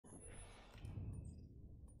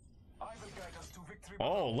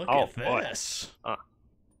Oh, look at this.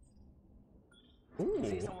 Ooh.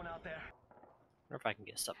 See someone out there. Wonder if I can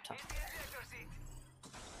get stuff top.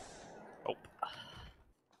 Oh.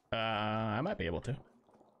 I might be able to.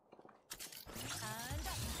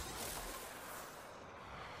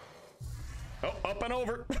 Oh, up and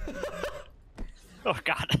over. Oh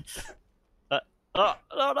God. Oh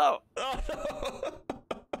no no. Oh,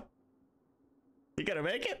 no. You gonna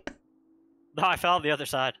make it? No, I fell on the other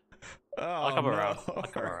side. Oh, I'll come no. around. I'll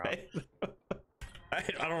come around. Right. I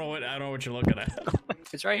don't know what you're looking at.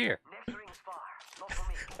 It's right here.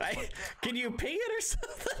 Can you ping it or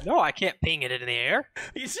something? No, I can't ping it in the air.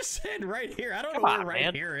 You just said right here. I don't Come know on, where right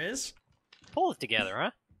man. here is. Pull it together,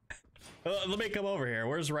 huh? Let me come over here.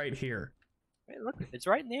 Where's right here? Hey, look, it's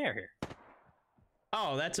right in the air here.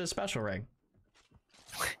 Oh, that's a special ring.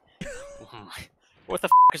 What the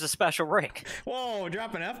f is a special ring? Whoa,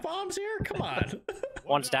 dropping F-bombs here? Come on.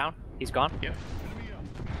 One's down. He's gone. Yep.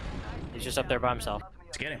 He's just up there by himself.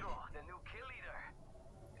 Let's get him.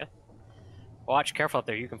 Okay. Watch, careful up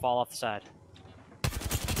there. You can fall off the side.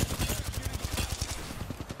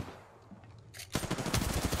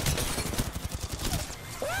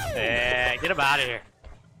 Hey, get him out of here.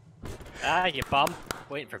 Ah, you bum.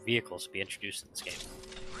 Waiting for vehicles to be introduced in this game.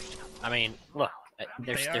 I mean, look,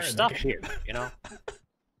 there's stuff here, you know?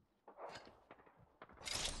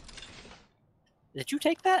 Did you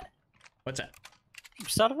take that? What's that? You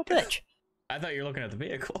son of a bitch. I thought you were looking at the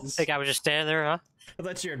vehicles. Think I was just standing there, huh? I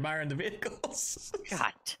thought you were admiring the vehicles.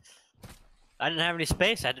 God. I didn't have any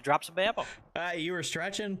space. I had to drop some ammo. You were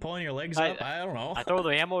stretching, pulling your legs up. I don't know. I throw the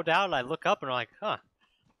ammo down and I look up and I'm like, huh.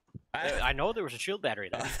 I know there was a shield battery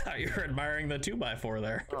there. I thought you were admiring the 2x4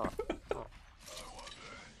 there. Oh.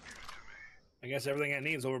 I guess everything I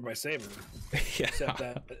need is over by Saber. Yeah. Except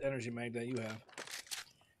that energy mag that you have.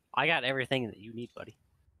 I got everything that you need, buddy.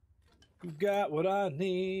 You got what I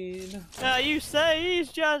need. Now you say he's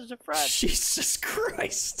just a friend. Jesus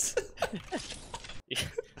Christ.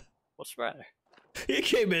 What's the matter? You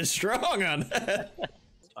came in strong on that.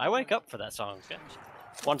 I wake up for that song, guys.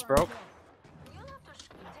 One's broke.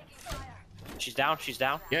 She's down, she's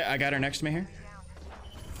down. Yeah, I got her next to me here.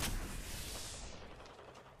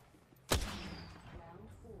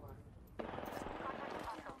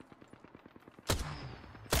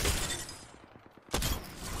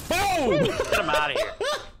 Boom! Get him out of here.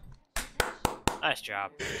 Nice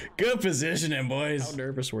job. Good positioning, boys. How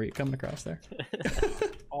nervous were you coming across there?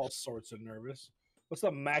 All sorts of nervous. What's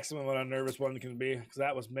the maximum amount of nervous one can be? Because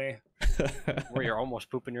that was me. Where you're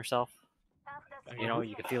almost pooping yourself. You know,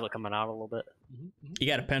 you can feel it coming out a little bit. You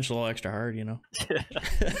got to pinch a little extra hard, you know.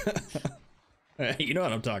 You know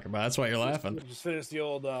what I'm talking about. That's why you're laughing. Just finish the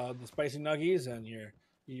old the spicy nuggies, and you're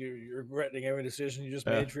regretting every decision you just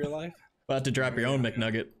made for your life. About to drop your own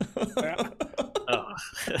McNugget. Yeah. Oh.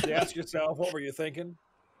 You ask yourself, what were you thinking?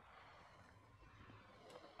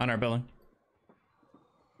 On our building.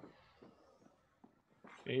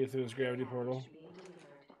 Yeah, you through this gravity portal.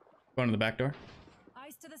 Going to the back door.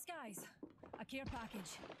 Eyes to the skies. A care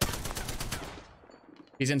package.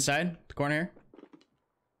 He's inside the corner here.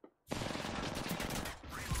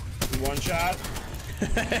 One shot.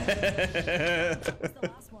 That's the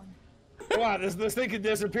last one. Come on, this thing could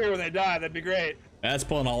disappear when they die. That'd be great. That's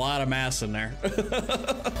pulling a lot of mass in there.